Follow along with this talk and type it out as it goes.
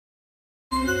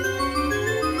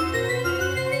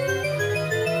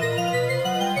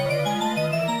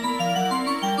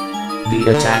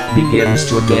The attack begins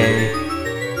today.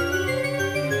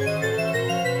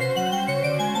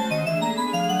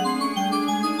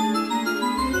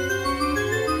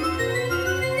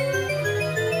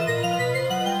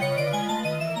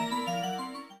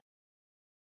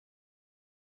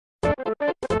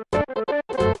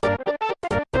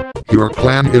 Your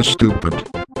clan is stupid.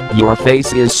 Your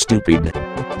face is stupid.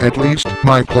 At least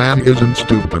my clan isn't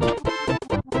stupid.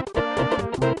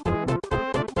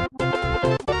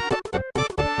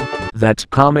 That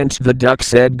comment the duck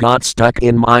said got stuck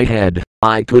in my head.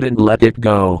 I couldn't let it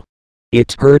go.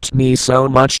 It hurt me so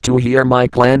much to hear my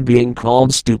clan being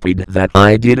called stupid that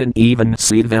I didn't even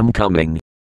see them coming.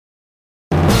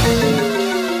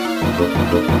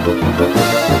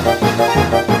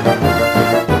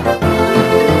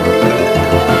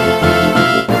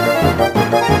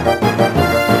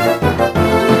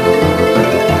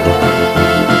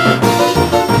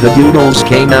 The Doodles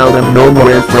came out of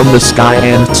nowhere from the sky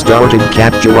and started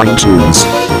capturing toons.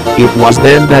 It was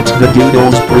then that the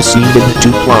Doodles proceeded to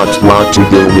plot what to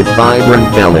do with Vibrant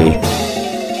Belly.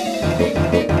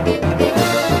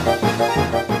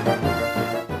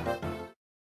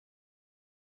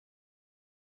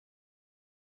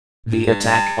 The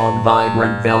attack on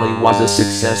Vibrant Belly was a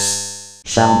success.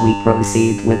 Shall we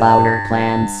proceed with our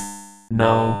plans?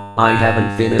 No, I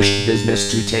haven't finished business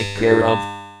to take care of.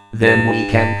 Then we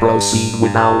can proceed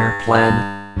with our plan.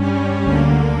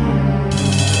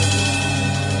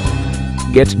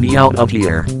 Get me out of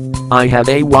here. I have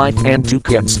a wife and 2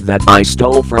 kids that I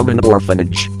stole from an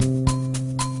orphanage.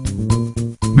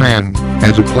 Man,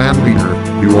 as a clan leader,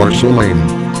 you are so lame.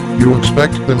 You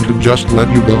expect them to just let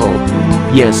you go.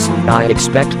 Yes, I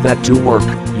expect that to work,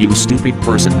 you stupid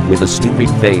person with a stupid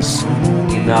face.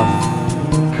 Enough.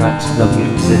 Cut the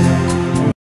music.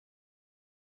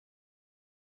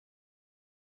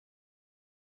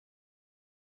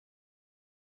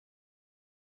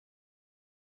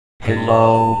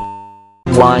 Hello?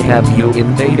 Why have you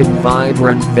invaded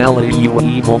Vibrant Belly, you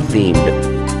evil fiend?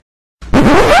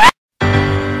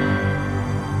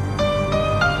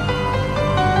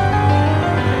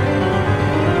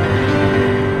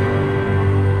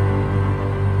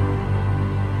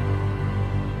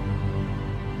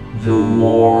 The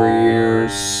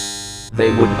warriors.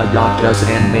 They would adopt us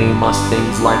and name us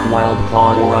things like Wild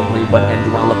Paw or Ugly Butt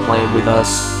and wanna play with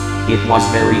us. It was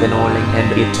very annoying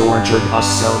and it tortured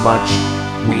us so much.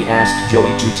 We asked Joey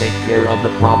to take care of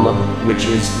the problem, which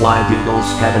is why Doodles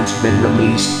haven't been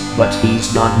released, but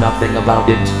he's done nothing about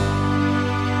it.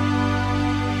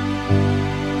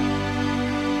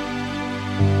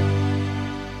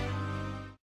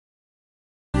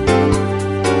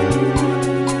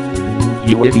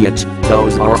 You idiot,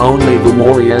 those are only the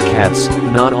warrior cats,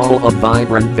 not all of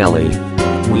Vibrant Belly.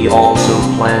 We also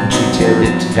plan to tear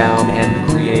it down and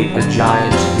create a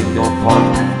giant Doodle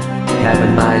park. Have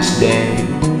a nice day.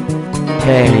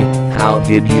 Hey, how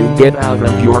did you get out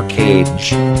of your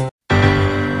cage?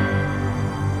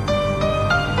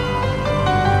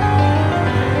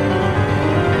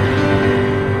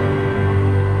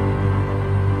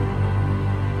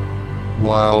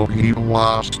 While he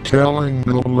was telling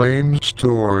the lame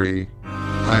story,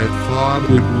 I thought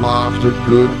it was a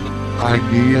good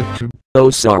idea to... Oh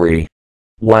sorry.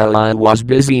 While I was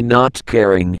busy not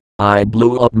caring, I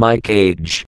blew up my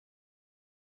cage.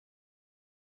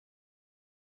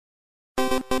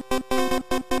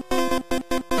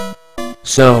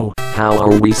 So, how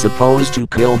are we supposed to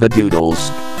kill the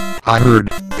Doodles? I heard,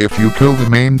 if you kill the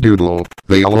main Doodle,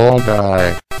 they'll all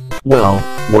die. Well,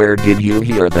 where did you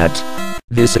hear that?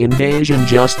 This invasion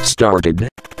just started.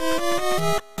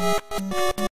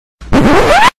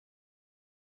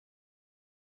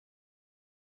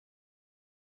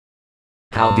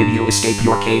 How did you escape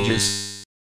your cages?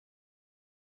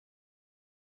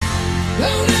 Don't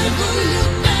ever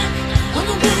look back on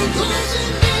the world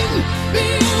closing in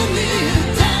beyond me.